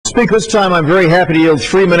Speaker, this time I'm very happy to yield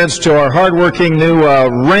 3 minutes to our hardworking new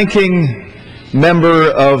ranking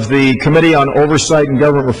member of the Committee on Oversight and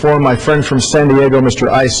Government Reform, my friend from San Diego,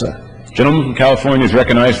 Mr. Issa. Gentleman from California is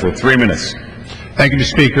recognized for 3 minutes. Thank you,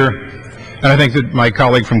 Mr. Speaker. And I think that my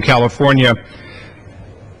colleague from California,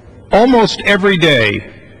 almost every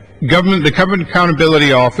day, the Government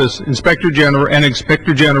Accountability Office, Inspector General, and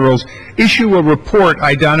Inspector Generals issue a report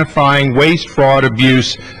identifying waste, fraud,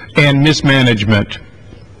 abuse, and mismanagement.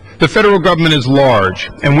 The federal government is large,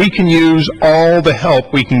 and we can use all the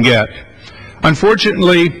help we can get.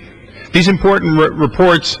 Unfortunately, these important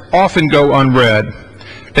reports often go unread.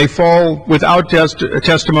 They fall without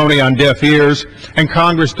testimony on deaf ears, and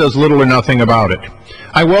Congress does little or nothing about it.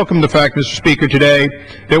 I welcome the fact, Mr. Speaker, today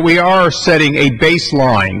that we are setting a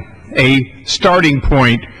baseline, a starting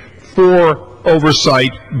point for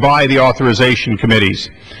oversight by the authorization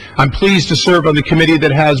committees. I'm pleased to serve on the committee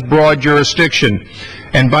that has broad jurisdiction,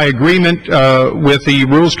 and by agreement with the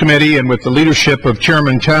Rules Committee and with the leadership of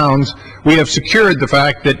Chairman Towns, we have secured the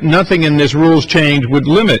fact that nothing in this rules change would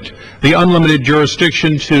limit the unlimited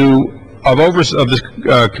jurisdiction of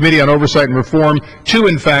the Committee on Oversight and Reform to,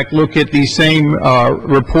 in fact, look at these same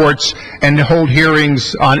reports and hold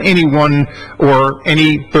hearings on any one or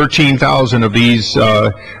any 13,000 of these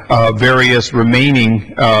various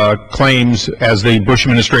remaining claims as the Bush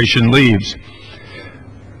administration leaves.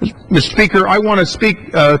 Mr. Speaker, I want to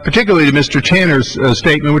speak particularly to Mr. Tanner's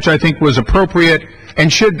statement, which I think was appropriate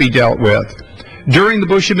and should be dealt with. During the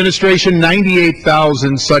Bush administration,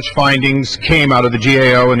 98,000 such findings came out of the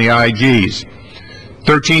GAO and the IGs.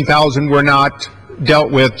 13,000 were not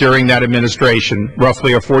dealt with during that administration,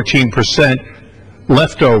 roughly a 14%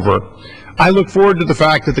 leftover. I look forward to the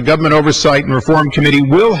fact that the Government Oversight and Reform Committee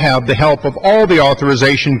will have the help of all the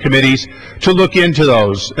authorization committees to look into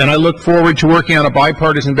those. And I look forward to working on a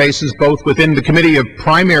bipartisan basis both within the Committee of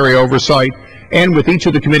Primary Oversight and with each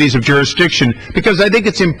of the committees of jurisdiction, because I think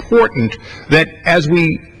it's important that as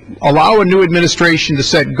we allow a new administration to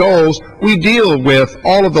set goals, we deal with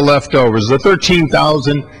all of the leftovers, the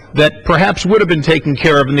 13,000 that perhaps would have been taken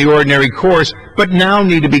care of in the ordinary course, but now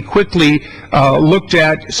need to be quickly looked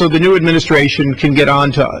at so the new administration can get on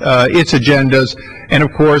to its agendas. And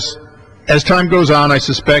of course, as time goes on, I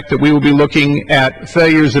suspect that we will be looking at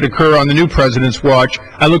failures that occur on the new president's watch.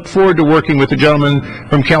 I look forward to working with the gentleman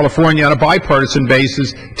from California on a bipartisan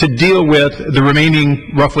basis to deal with the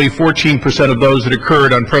remaining roughly 14% of those that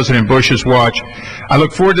occurred on President Bush's watch. I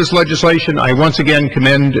look forward to this legislation. I once again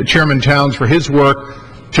commend Chairman Towns for his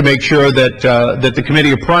work to make sure that that the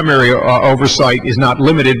Committee of Primary Oversight is not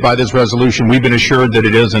limited by this resolution. We've been assured that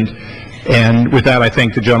it isn't. And with that, I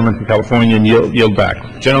thank the gentleman from California and yield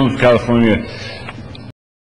back. Gentleman from California